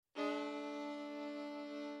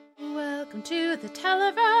Welcome to the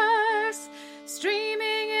Televerse,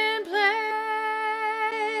 streaming in place.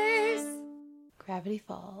 Gravity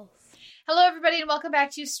Falls. Hello, everybody, and welcome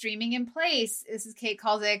back to Streaming in Place. This is Kate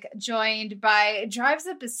Kaldick, joined by Drives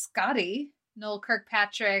Up Biscotti, Noel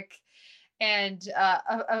Kirkpatrick, and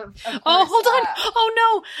of course, hold on! Oh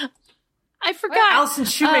no, I forgot. Allison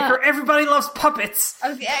Shoemaker. Everybody loves puppets.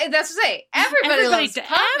 Okay, that's what I say. Everybody loves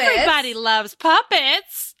puppets. Everybody loves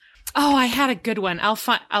puppets. Oh, I had a good one. I'll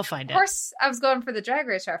find it. Of course, I was going for the Drag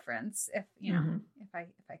Race reference, if I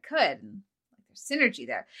could. There's synergy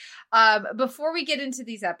there. Before we get into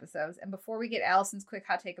these episodes, and before we get Allison's quick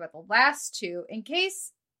hot take about the last two, in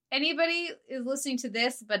case anybody is listening to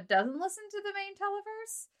this but doesn't listen to the main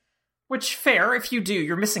Televerse, which fair, if you do,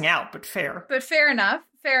 you're missing out, but fair. But fair enough.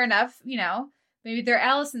 You know, maybe they're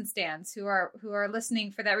Allison stans who are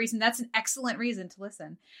listening for that reason. That's an excellent reason to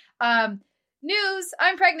listen. News,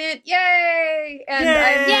 I'm pregnant. Yay! And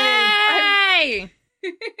Yay!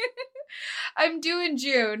 I'm due in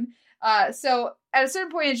June. So at a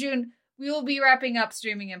certain point in June, we will be wrapping up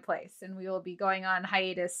Streaming in Place, and we will be going on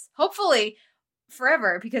hiatus, hopefully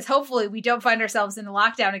forever, because hopefully we don't find ourselves in a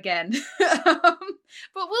lockdown again. But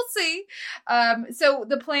we'll see. So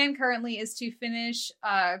the plan currently is to finish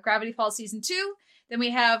Gravity Falls Season 2. Then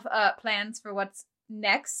we have plans for what's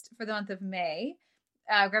next for the month of May.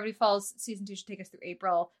 Gravity Falls Season 2 should take us through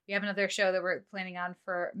April. We have another show that we're planning on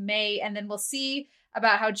for May, and then we'll see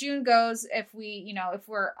about how June goes. If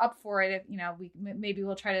we're up for it, maybe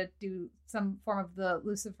we'll try to do some form of the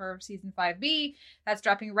Lucifer Season 5B. That's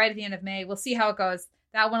dropping right at the end of May. We'll see how it goes.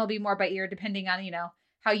 That one will be more by ear, depending on,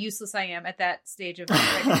 how useless I am at that stage of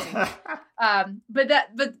pregnancy.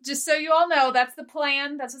 But just so you all know, that's the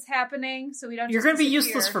plan. That's what's happening. So we don't. You're going to be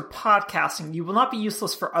useless for podcasting. You will not be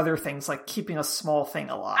useless for other things like keeping a small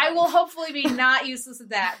thing alive. I will hopefully be not useless at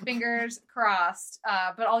that. Fingers crossed.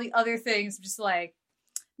 But all the other things, just like,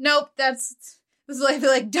 nope. This is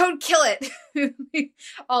like, don't kill it.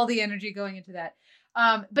 All the energy going into that.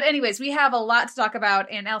 But anyways, we have a lot to talk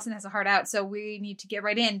about, and Allison has a heart out, so we need to get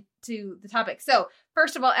right into the topic. So,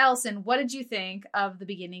 first of all, Allison, what did you think of the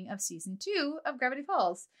beginning of Season 2 of Gravity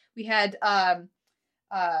Falls? We had the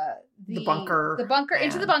bunker.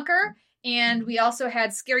 Into the bunker, and we also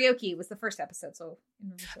had Karaoke was the first episode.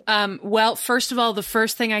 Well, first of all, the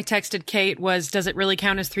first thing I texted Kate was, does it really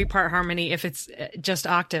count as 3-part harmony if it's just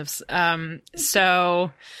octaves?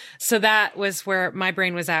 So that was where my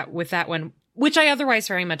brain was at with that one, which I otherwise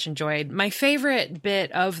very much enjoyed. My favorite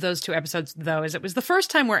bit of those two episodes, though, is it was the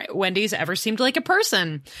first time where Wendy's ever seemed like a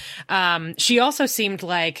person. She also seemed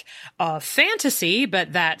like a fantasy,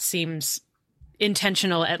 but that seems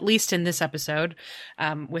intentional, at least in this episode,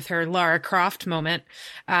 with her Lara Croft moment.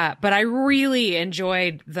 But I really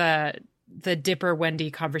enjoyed the Dipper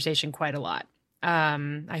Wendy conversation quite a lot.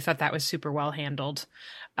 I thought that was super well handled.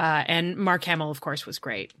 And Mark Hamill, of course, was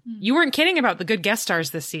great. You weren't kidding about the good guest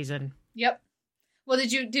stars this season. Yep. Well,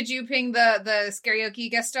 did you ping the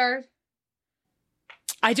Karaoke guest star?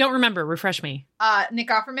 I don't remember. Refresh me. Nick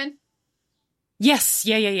Offerman? Yes.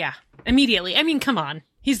 Yeah. Immediately. I mean, come on.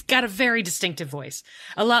 He's got a very distinctive voice.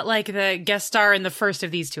 A lot like the guest star in the first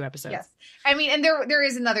of these two episodes. Yes. I mean, and there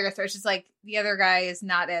is another guest star. It's just like the other guy is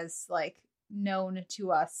not as like known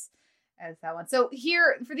to us as that one. So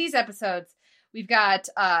here for these episodes, we've got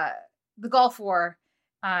the Gulf War,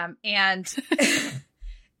 and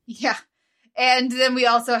yeah. And then we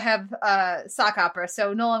also have sock opera.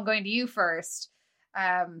 So Noel, I'm going to you first.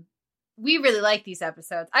 We really like these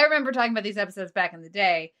episodes. I remember talking about these episodes back in the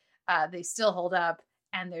day. They still hold up,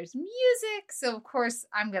 and there's music. So of course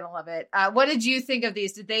I'm going to love it. What did you think of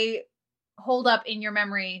these? Did they hold up in your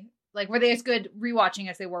memory? Like, were they as good rewatching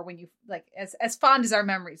as they were when you as fond as our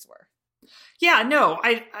memories were? Yeah, no,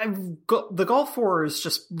 the Gulf War is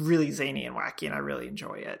just really zany and wacky, and I really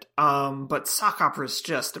enjoy it. But sock opera is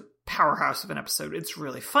just a powerhouse of an episode. It's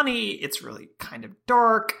really funny. It's really kind of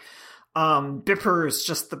dark. Bipper is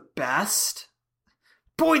just the best.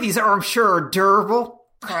 Boy, these are, I'm sure, durable.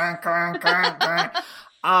 But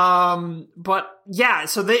yeah,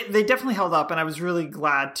 so they definitely held up, and I was really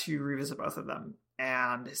glad to revisit both of them.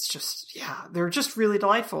 And it's just, yeah, they're just really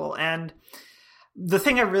delightful. And the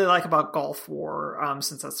thing I really like about Gulf War,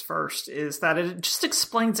 since that's first, is that it just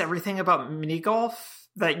explains everything about mini golf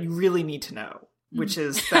that you really need to know, which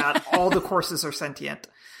is that all the courses are sentient.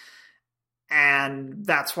 And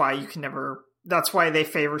that's why that's why they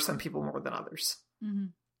favor some people more than others. Mm-hmm.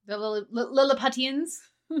 The Lilliputians?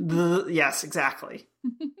 Yes, exactly.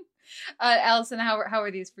 Allison, how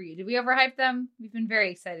are these for you? Did we overhype them? We've been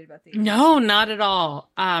very excited about these. No, not at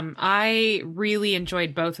all. I really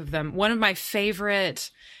enjoyed both of them. One of my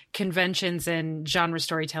favorite conventions in genre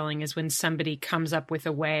storytelling is when somebody comes up with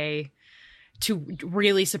a way to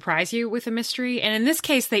really surprise you with a mystery. And in this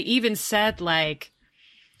case, they even said like,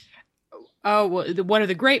 oh, well, one of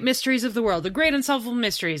the great mysteries of the world, the great unsolvable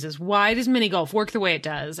mysteries is why does mini golf work the way it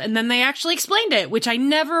does? And then they actually explained it, which I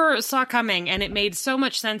never saw coming. And it made so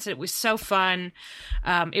much sense. It was so fun.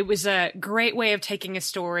 It was a great way of taking a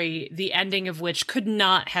story, the ending of which could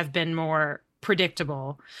not have been more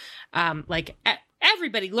predictable.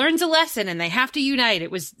 Everybody learns a lesson and they have to unite.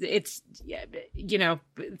 It's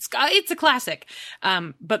a classic.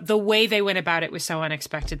 But the way they went about it was so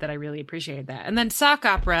unexpected that I really appreciated that. And then sock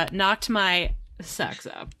opera knocked my socks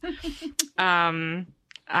up.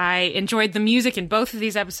 I enjoyed the music in both of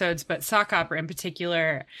these episodes, but sock opera in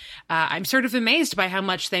particular, I'm sort of amazed by how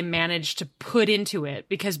much they managed to put into it,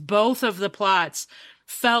 because both of the plots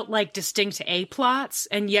felt like distinct A plots,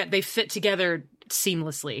 and yet they fit together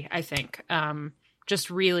seamlessly, I think.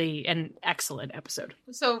 Just really an excellent episode.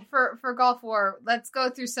 So for Gulf War, let's go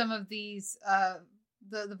through some of these,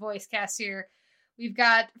 the voice cast here. We've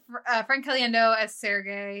got Frank Caliendo as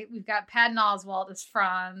Sergei. We've got Patton Oswalt as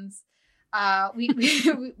Franz.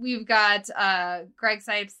 We've got Greg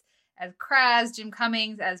Sipes as Kraz, Jim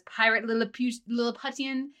Cummings as Pirate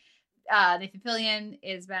Lilliputian. Nathan Fillion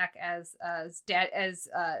is back as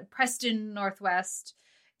Preston Northwest,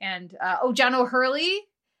 and John O'Hurley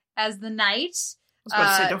as the Knight. I was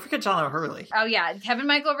about to say, don't forget John O'Hurley. Oh yeah, Kevin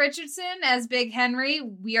Michael Richardson as Big Henry.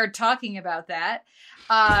 We are talking about that.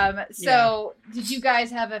 Did you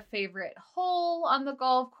guys have a favorite hole on the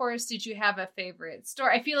golf course? Did you have a favorite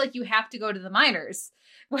story? I feel like you have to go to the minors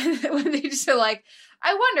when they just are like,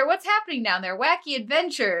 I wonder what's happening down there. Wacky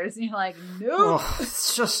adventures. And you're like, no. Oh,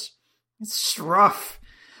 it's just rough.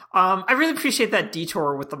 I really appreciate that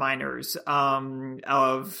detour with the minors. Some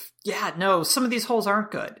of these holes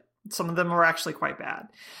aren't good. Some of them are actually quite bad.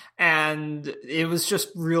 And it was just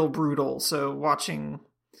real brutal. So watching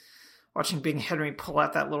Big Henry pull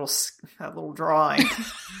out that little drawing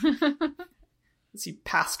as he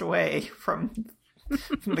passed away from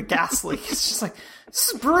the gas leak, it's just like, this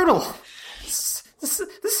is brutal. This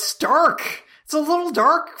is dark. It's a little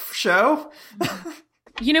dark show.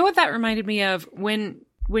 You know what that reminded me of? When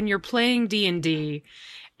you're playing D&D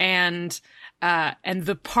and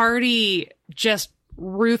the party just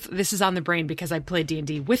this is on the brain because I played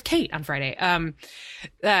D&D with Kate on Friday.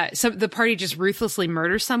 So the party just ruthlessly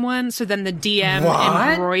murders someone. So then the DM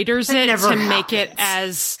embroiders it to make it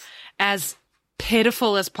as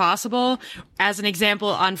pitiful as possible. As an example,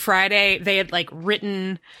 on Friday, they had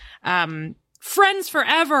written, friends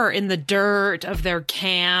forever in the dirt of their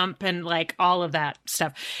camp and all of that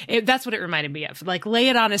stuff. That's what it reminded me of. Lay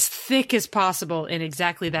it on as thick as possible in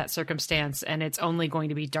exactly that circumstance, and it's only going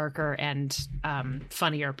to be darker and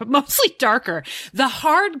funnier, but mostly darker. The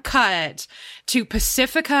hard cut to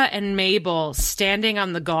Pacifica and Mabel standing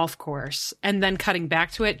on the golf course and then cutting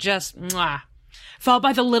back to it, just mwah. Followed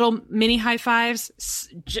by the little mini high fives,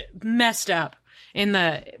 messed up. In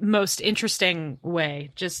the most interesting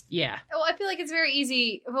way. Just, yeah. Well, I feel like it's very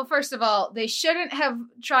easy. Well, first of all, they shouldn't have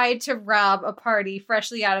tried to rob a party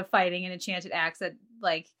freshly out of fighting an enchanted axe.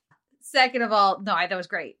 Second of all, no, that was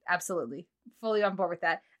great. Absolutely. Fully on board with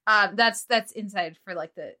that. That's inside for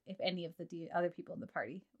if any of the other people in the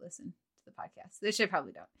party listen to the podcast. They should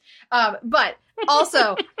probably don't. But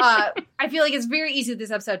also, I feel like it's very easy with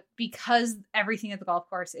this episode because everything at the golf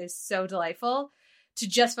course is so delightful to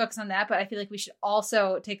just focus on that. But I feel like we should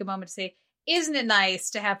also take a moment to say, isn't it nice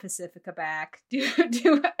to have Pacifica back?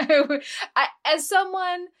 As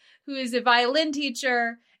someone who is a violin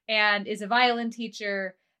teacher and is a violin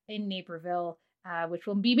teacher in Naperville, which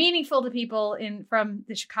will be meaningful to people from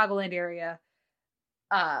the Chicagoland area,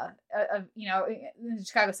 in the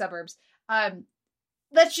Chicago suburbs.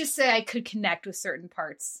 Let's just say I could connect with certain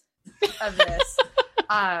parts of this.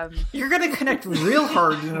 You're gonna connect real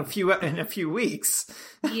hard in a few weeks.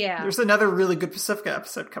 Yeah, there's another really good Pacifica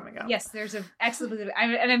episode coming up. Yes, there's an excellent,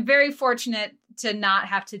 and I'm very fortunate to not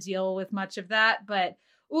have to deal with much of that. But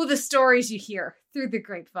the stories you hear through the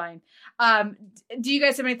grapevine. Do you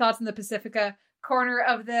guys have any thoughts on the Pacifica corner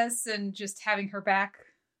of this and just having her back?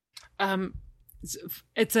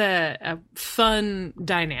 It's a fun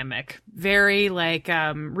dynamic, very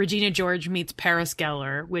Regina George meets Paris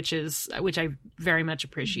Geller, which I very much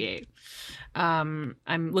appreciate. I'm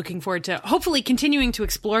looking forward to hopefully continuing to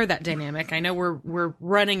explore that dynamic. I know we're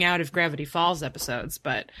running out of Gravity Falls episodes,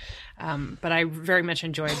 but I very much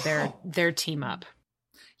enjoyed their team up.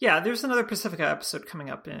 Yeah, there's another Pacifica episode coming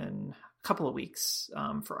up in a couple of weeks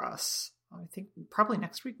for us. I think probably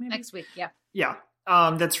next week, maybe. Next week, yeah. Yeah.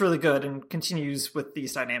 That's really good and continues with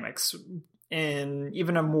these dynamics. in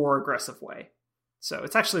even a more aggressive way. So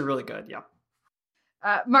it's actually really good. Yeah.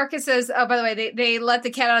 Marcus says, oh, by the way, they let the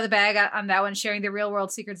cat out of the bag on that one, sharing the real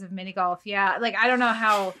world secrets of mini golf. Yeah. Like, I don't know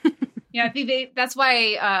how, I think that's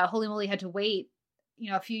why Holy Moly had to wait,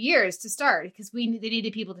 a few years to start, because they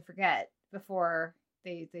needed people to forget before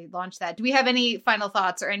they launched that. Do we have any final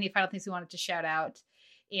thoughts or any final things we wanted to shout out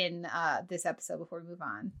in this episode before we move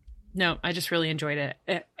on? No, I just really enjoyed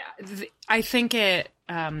it. I think it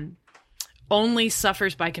only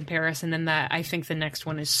suffers by comparison in that I think the next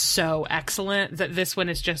one is so excellent that this one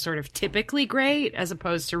is just sort of typically great as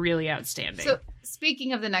opposed to really outstanding. So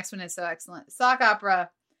speaking of the next one is so excellent, Sock Opera,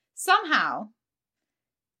 somehow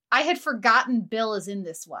I had forgotten Bill is in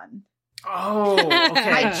this one. Oh,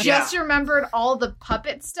 okay. I just remembered all the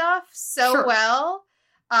puppet stuff so well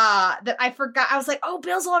that I forgot. I was like, oh,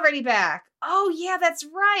 Bill's already back. Oh, yeah, that's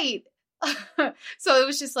right. So it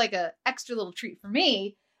was just like a extra little treat for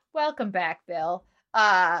me. Welcome back, Bill.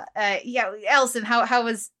 Allison,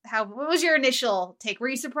 what was your initial take? Were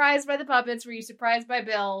you surprised by the puppets? Were you surprised by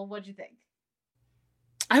Bill? What'd you think?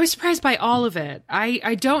 I was surprised by all of it.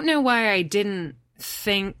 I don't know why I didn't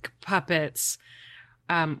think puppets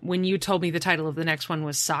when you told me the title of the next one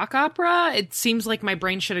was Sock Opera. It seems like my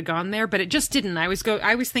brain should have gone there, but it just didn't. I was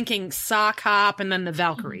thinking Sock Hop and then the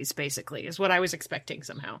Valkyries, basically, is what I was expecting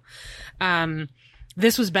somehow.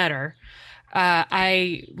 This was better.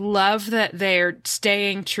 I love that they're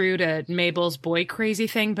staying true to Mabel's boy crazy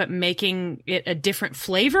thing, but making it a different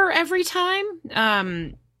flavor every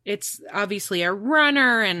time. It's obviously a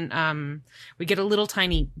runner, and we get a little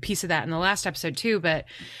tiny piece of that in the last episode too, but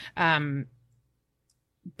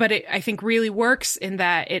it, I think, really works in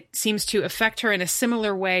that it seems to affect her in a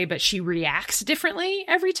similar way, but she reacts differently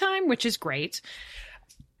every time, which is great.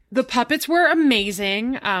 The puppets were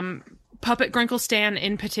amazing. Puppet Grunkle Stan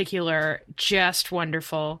in particular, just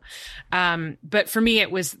wonderful. But for me,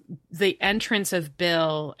 it was the entrance of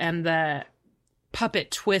Bill and the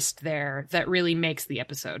puppet twist there that really makes the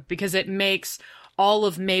episode, because it makes all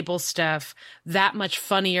of Mabel's stuff that much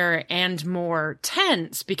funnier and more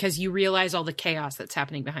tense because you realize all the chaos that's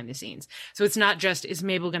happening behind the scenes. So it's not just, is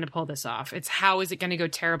Mabel going to pull this off? It's how is it going to go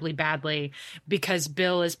terribly badly because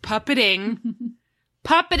Bill is puppeting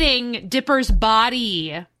Dipper's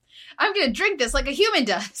body. I'm going to drink this like a human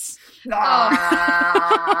does.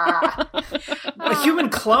 A human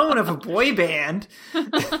clone of a boy band.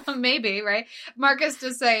 Maybe, right? Marcus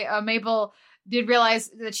does say Mabel did realize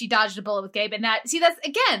that she dodged a bullet with Gabe, and that's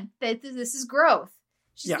again, this is growth.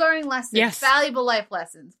 She's learning lessons, valuable life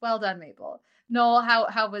lessons. Well done, Mabel. Noel,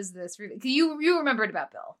 how was this? You remembered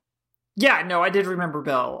about Bill. Yeah, no, I did remember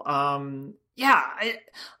Bill. I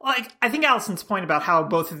think Allison's point about how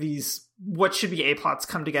both of these, what should be A-plots,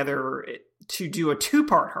 come together to do a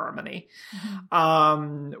two-part harmony,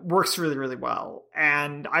 works really, really well.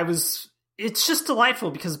 And it's just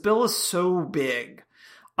delightful because Bill is so big.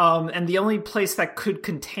 And the only place that could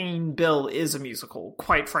contain Bill is a musical,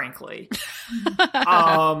 quite frankly.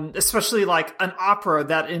 Especially like an opera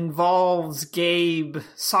that involves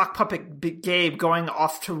sock puppet Gabe going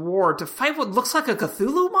off to war to fight what looks like a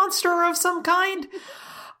Cthulhu monster of some kind.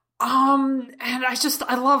 And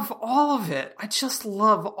I love all of it. I just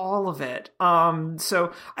love all of it.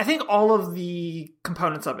 So I think all of the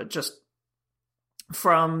components of it, just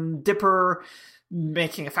from Dipper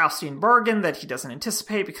making a Faustian bargain that he doesn't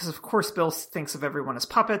anticipate, because of course Bill thinks of everyone as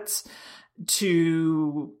puppets,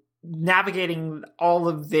 to navigating all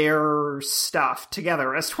of their stuff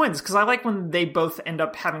together as twins, because I like when they both end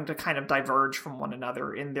up having to kind of diverge from one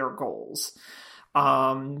another in their goals.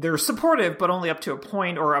 They're supportive, but only up to a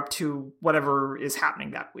point, or up to whatever is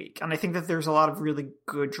happening that week. And I think that there's a lot of really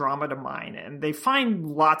good drama to mine, and they find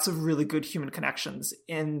lots of really good human connections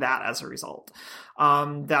in that as a result,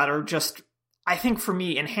 that are just, I think for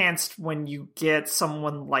me, enhanced when you get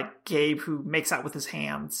someone like Gabe who makes out with his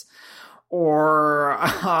hands, or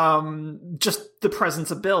just the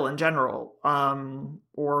presence of Bill in general,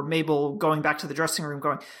 or Mabel going back to the dressing room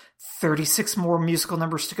going, 36 more musical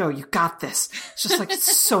numbers to go. You got this. It's just like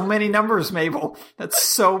so many numbers, Mabel. That's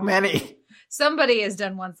so many. Somebody has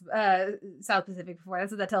done once South Pacific before.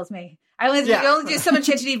 That's what that tells me. I only do Some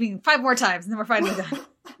Enchanted Evening 5 more times, and then we're finally done.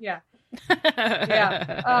 Yeah.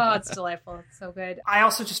 Yeah. Oh, it's delightful. It's so good. I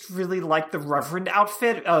also just really like the Reverend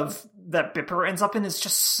outfit that Bipper ends up in. Is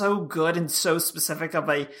just so good and so specific of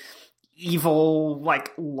a evil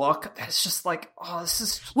look. That's just like, oh, this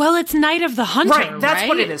is, well, it's Night of the Hunter, right? That's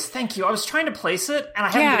what it is. Thank you. I was trying to place it and I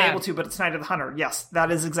haven't been able to, but it's Night of the Hunter. Yes,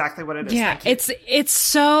 that is exactly what it is. Yeah,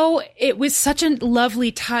 it was such a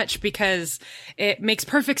lovely touch because it makes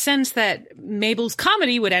perfect sense that Mabel's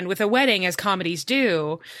comedy would end with a wedding, as comedies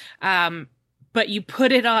do. but you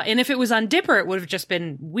put it on, and if it was on Dipper, it would have just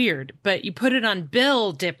been weird, but you put it on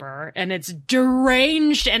Bill Dipper and it's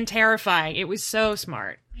deranged and terrifying. It was so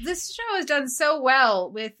smart. This show has done so well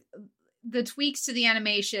with the tweaks to the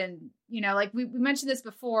animation. You know, like we mentioned this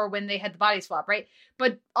before when they had the body swap, right?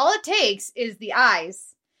 But all it takes is the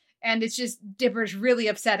eyes, and it's just Dipper's really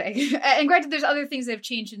upsetting. And granted, there's other things that have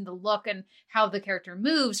changed in the look and how the character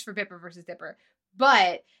moves for Bipper versus Dipper.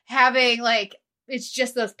 But having, like, it's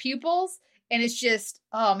just those pupils, and it's just,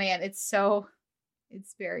 oh man, it's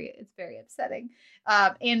very upsetting.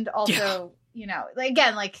 And also, you know, like,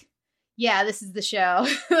 again, like, yeah, this is the show.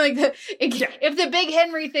 Like, if the Big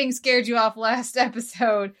Henry thing scared you off last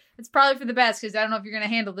episode, it's probably for the best, because I don't know if you're going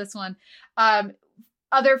to handle this one.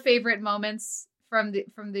 Other favorite moments from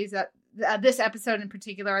these this episode in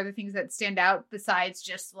particular, are the things that stand out besides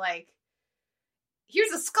just like,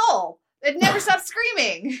 here's a skull. It never stops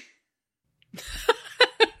screaming.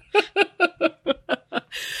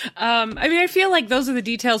 I mean, I feel like those are the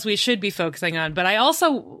details we should be focusing on, but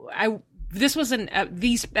this wasn't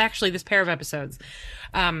this pair of episodes.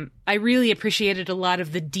 I really appreciated a lot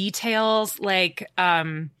of the details, like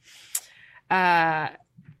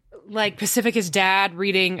Pacifica's dad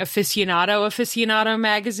reading Aficionado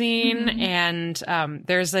magazine, and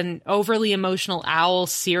there's an overly emotional owl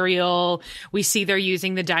cereal. We see they're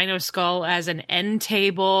using the dino skull as an end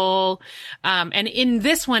table. And in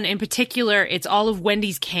this one in particular, it's all of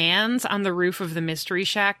Wendy's cans on the roof of the Mystery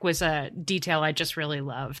Shack was a detail I just really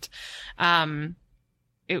loved.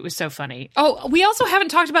 It was so funny. Oh, we also haven't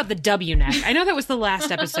talked about the W neck. I know that was the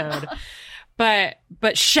last episode. But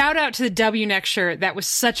shout out to the W neck shirt. That was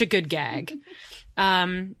such a good gag.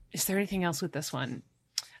 Is there anything else with this one?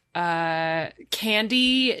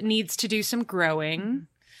 Candy needs to do some growing.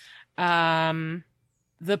 The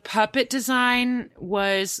puppet design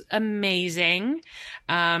was amazing.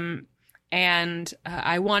 And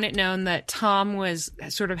I want it known that Tom was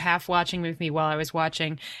sort of half watching with me while I was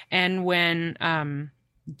watching. And when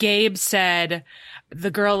Gabe said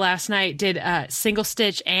the girl last night did a single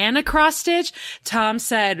stitch and a cross stitch, Tom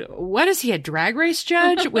said, "What is he, a drag race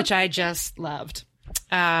judge?" Which I just loved.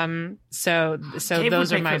 So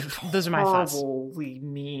those are my thoughts. Horribly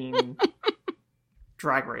mean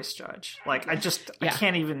drag race judge. Like, I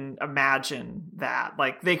can't even imagine that.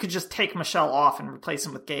 Like, they could just take Michelle off and replace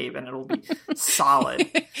him with Gabe, and it'll be solid.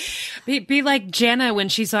 Be like Jenna when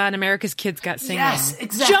she's on America's Kids Got Singing. Yes,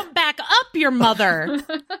 exactly. Jump back up, your mother.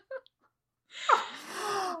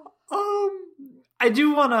 I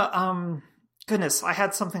do want to, goodness, I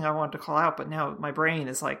had something I wanted to call out, but now my brain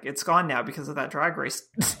is like, it's gone now because of that drag race.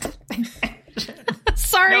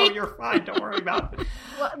 Sorry. No, you're fine. Don't worry about it.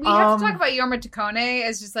 Well, we have to talk about Yorma Taccone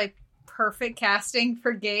as just like perfect casting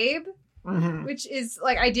for Gabe, which is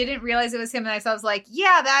like, I didn't realize it was him, and I was like,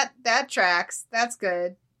 yeah, that tracks. That's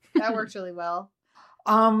good. That works really well.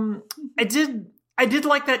 I did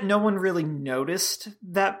like that no one really noticed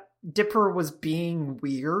that Dipper was being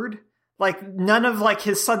weird. Like, none of like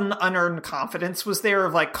his sudden unearned confidence was there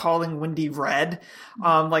of like calling Wendy red.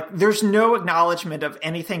 Like, there's no acknowledgement of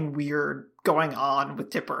anything weird going on with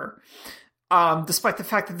Dipper. Despite the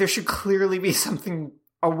fact that there should clearly be something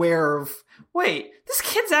aware of, wait, this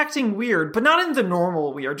kid's acting weird, but not in the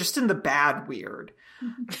normal weird, just in the bad weird.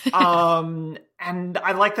 And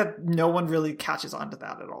I like that no one really catches on to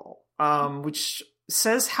that at all. Which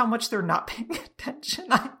says how much they're not paying attention,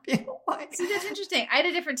 I feel like. See, that's interesting. I had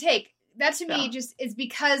a different take. That to me just is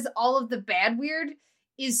because all of the bad weird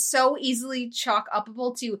is so easily chalk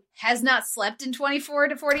upable to has not slept in 24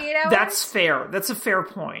 to 48 hours. That's fair. That's a fair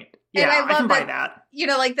point. Yeah, I can buy that. You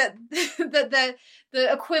know, like the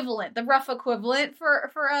equivalent, the rough equivalent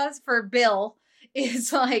for us, for Bill,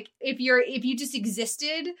 is like if you just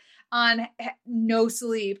existed on no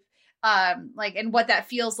sleep, like, and what that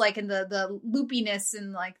feels like, and the loopiness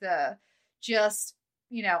and like the just,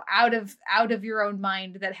 you know, out of your own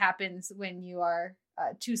mind that happens when you are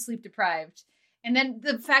too sleep deprived. And then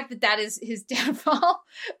the fact that is his downfall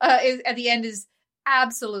is at the end is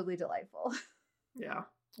absolutely delightful. Yeah.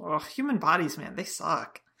 Well, human bodies, man, they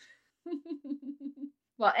suck.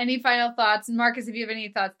 Well, any final thoughts? Marcus, if you have any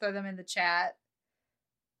thoughts, throw them in the chat.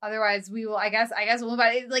 Otherwise, we will, I guess we'll move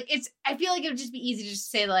on. Like, I feel like it would just be easy to just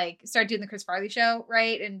say, like, start doing the Chris Farley show,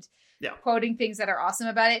 right? And quoting things that are awesome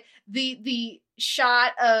about it. The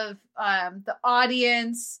shot of the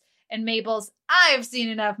audience and Mabel's, I've seen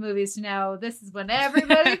enough movies to know this is when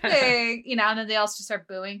everybody thinks, you know, and then they all just start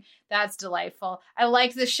booing. That's delightful. I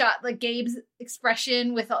like the shot, like Gabe's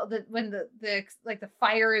expression with all when the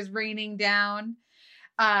fire is raining down.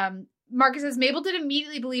 Marcus says Mabel did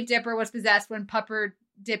immediately believe Dipper was possessed when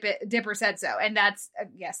Dipper said so. And that's,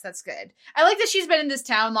 yes, that's good. I like that she's been in this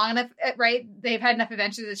town long enough, right? They've had enough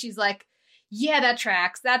adventures that she's like, yeah, that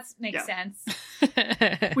tracks. That makes sense.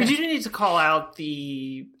 We do need to call out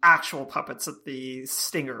the actual puppets at the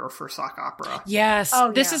Stinger for sock opera. Yes.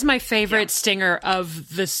 This is my favorite Stinger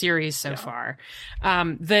of the series so far.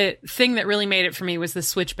 The thing that really made it for me was the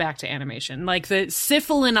switch back to animation. Like the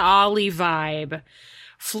Syphil and Ollie vibe,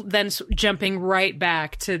 then jumping right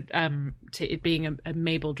back to it being a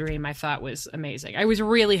Mabel dream, I thought was amazing. I was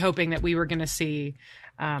really hoping that we were going to see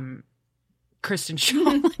Kristen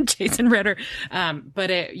Schaal and Jason Ritter. But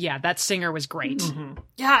that Stinger was great. Mm-hmm.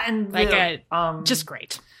 Yeah, and just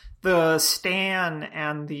great. The Stan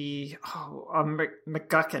and the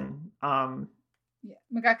McGuckin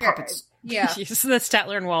puppets. Yeah. The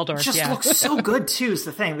Statler and Waldorf. Just looks so good too, is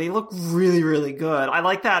the thing. They look really, really good. I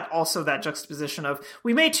like that also, that juxtaposition of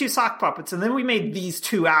we made 2 sock puppets and then we made these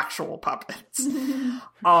 2 actual puppets.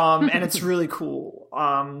 And it's really cool.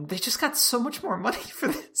 They just got so much more money for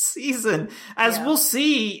this season, as we'll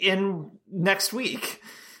see in next week.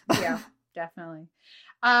 Yeah, definitely.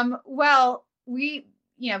 Well, we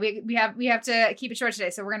have to keep it short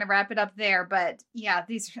today, so we're going to wrap it up there. But yeah,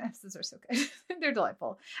 these episodes are so good. They're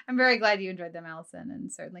delightful. I'm very glad you enjoyed them, Allison,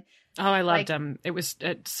 and certainly. Oh, I loved them. It was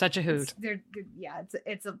such a hoot.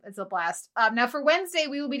 It's a blast. Now for Wednesday,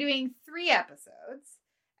 we will be doing 3 episodes,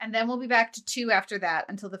 and then we'll be back to 2 after that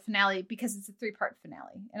until the finale, because it's a 3-part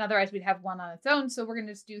finale. And otherwise, we'd have 1 on its own. So we're going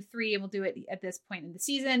to just do 3, and we'll do it at this point in the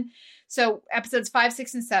season. So episodes 5,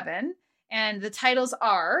 6, and 7, and the titles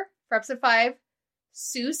are, for episode 5,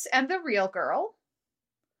 Seuss and the Real Girl.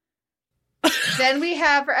 Then we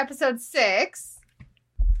have for episode 6,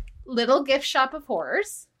 Little Gift Shop of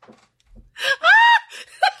Horrors.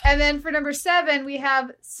 And then for number 7, we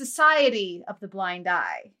have Society of the Blind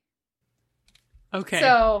Eye. Okay.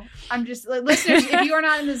 So I'm just, listeners, if you are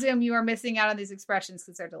not in the Zoom, you are missing out on these expressions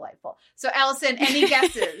because they're delightful. So Allison, any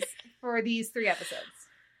guesses for these 3 episodes?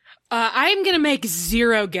 I'm going to make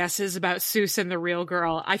 0 guesses about Seuss and the Real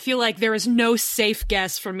Girl. I feel like there is no safe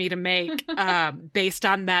guess for me to make based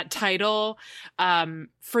on that title.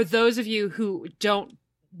 For those of you who don't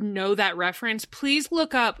know that reference, please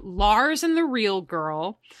look up Lars and the Real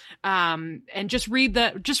Girl and just read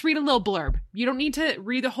a little blurb. You don't need to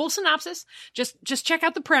read the whole synopsis. Just check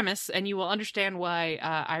out the premise and you will understand why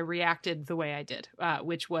I reacted the way I did,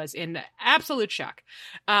 which was in absolute shock.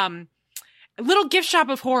 Little Gift Shop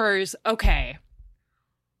of Horrors. Okay.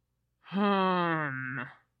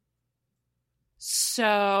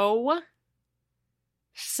 So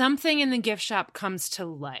something in the gift shop comes to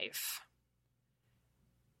life.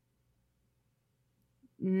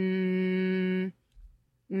 Maybe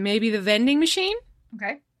the vending machine?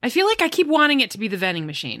 Okay. I feel like I keep wanting it to be the vending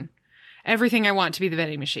machine. Everything I want to be the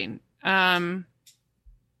vending machine. Maybe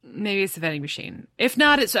it's the vending machine. If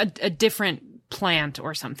not, it's a different plant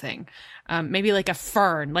or something. Maybe like a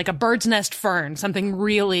fern, like a bird's nest fern, something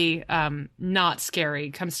really not scary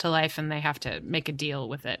comes to life and they have to make a deal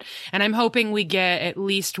with it. And I'm hoping we get at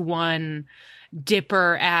least one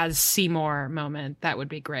Dipper as Seymour moment. That would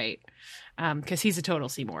be great. Because he's a total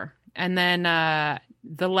Seymour. And then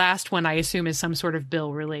the last one, I assume, is some sort of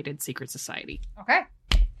Bill-related secret society. Okay.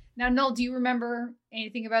 Now, Noel, do you remember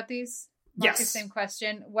anything about these? Marcus, yes. Same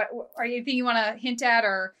question. What are anything you want to hint at,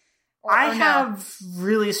 or I no? have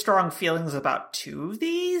really strong feelings about 2 of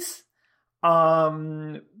these.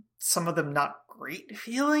 Some of them not great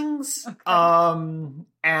feelings. Okay.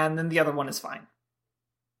 And then the other one is fine.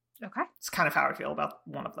 Okay. It's kind of how I feel about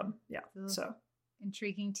one of them. Yeah. So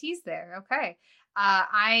intriguing tease there. Okay.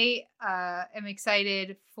 I am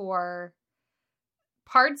excited for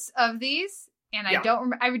parts of these, and I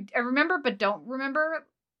don't. I remember, but don't remember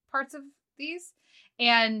parts of these.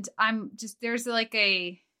 And I'm just there's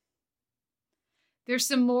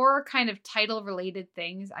some more kind of title related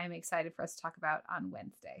things I'm excited for us to talk about on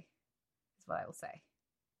Wednesday. Is what I will say.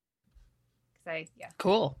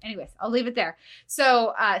 Cool. Anyways, I'll leave it there.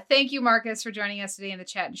 So thank you, Marcus, for joining us today in the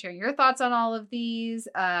chat and sharing your thoughts on all of these.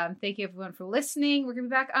 Thank you, everyone, for listening. We're going to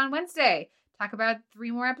be back on Wednesday. Talk about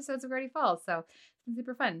 3 more episodes of Gravity Falls. So it's been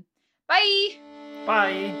super fun. Bye.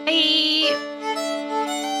 Bye. Bye.